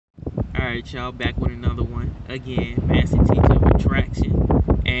Alright, y'all, back with another one. Again, Master Teacher of Attraction.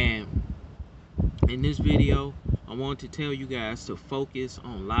 And in this video, I want to tell you guys to focus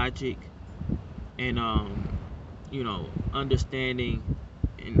on logic and understanding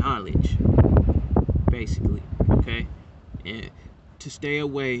and knowledge, basically. Okay? And to stay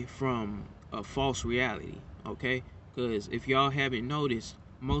away from a false reality, okay? Because if y'all haven't noticed,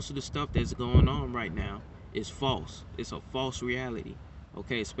 most of the stuff that's going on right now is false. It's a false reality.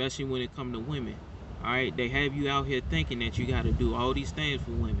 Okay, especially when it comes to women. All right, they have you out here thinking that you got to do all these things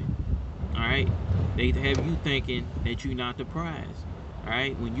for women. All right, they have you thinking that you're not the prize. All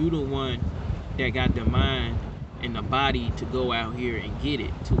right, when you the one that got the mind and the body to go out here and get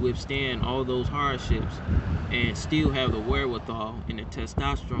it, to withstand all those hardships and still have the wherewithal and the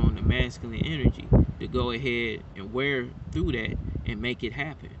testosterone, the masculine energy to go ahead and wear through that and make it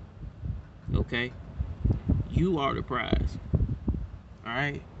happen. Okay, you are the prize. All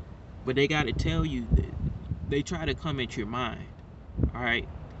right, but they got to tell you that they try to come at your mind, all right,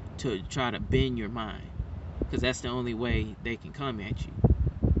 to try to bend your mind, because that's the only way they can come at you.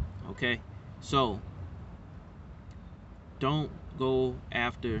 Okay, so don't go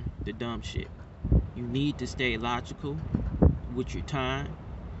after the dumb shit. You need to stay logical with your time.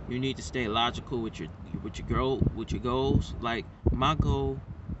 You need to stay logical with your goals. Like, my goal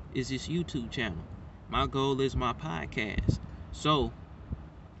is this YouTube channel. My goal is my podcast. So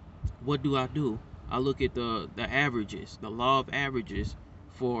what do? I look at the averages, the law of averages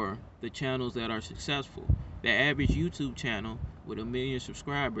for the channels that are successful. The average YouTube channel with 1 million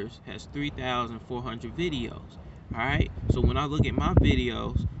subscribers has 3,400 videos. All right, so when I look at my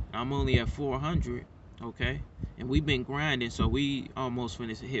videos, I'm only at 400. Okay, and we've been grinding, so we almost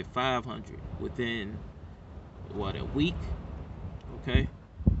finished to hit 500 within what, a week. Okay,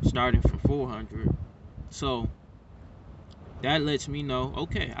 starting from 400. So that lets me know,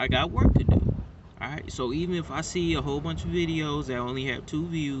 okay, I got work to do. Alright, so even if I see a whole bunch of videos that only have 2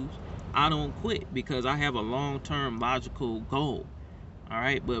 views, I don't quit, because I have a long-term logical goal.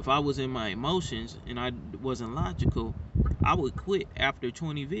 Alright, but if I was in my emotions and I wasn't logical, I would quit after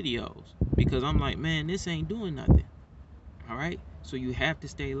 20 videos, because I'm like, man, this ain't doing nothing. Alright, so you have to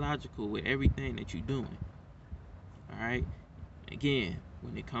stay logical with everything that you're doing. Alright, again,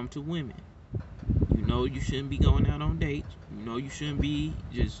 when it comes to women, you know you shouldn't be going out on dates. You know you shouldn't be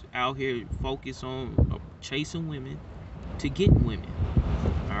just out here focused on chasing women to get women.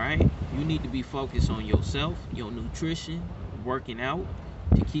 All right? You need to be focused on yourself, your nutrition, working out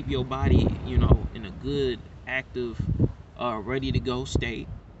to keep your body, in a good, active, ready to go state,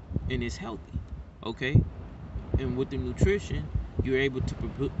 and it's healthy. Okay? And with the nutrition, you're able to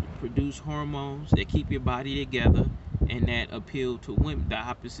produce hormones that keep your body together and that appeal to women, the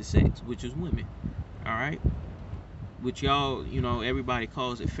opposite sex, which is women. All right, which y'all, everybody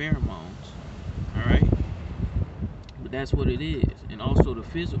calls it pheromones. All right, but that's what it is. And also the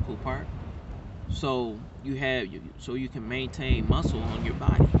physical part, so you can maintain muscle on your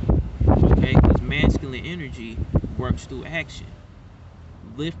body. Okay, because masculine energy works through action.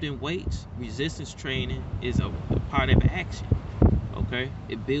 Lifting weights, resistance training is a part of action. Okay,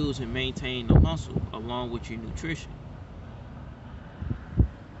 it builds and maintains the muscle along with your nutrition.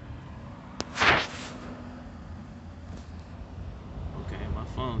 Okay, my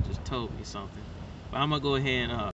phone just told me something, but I'm gonna go ahead and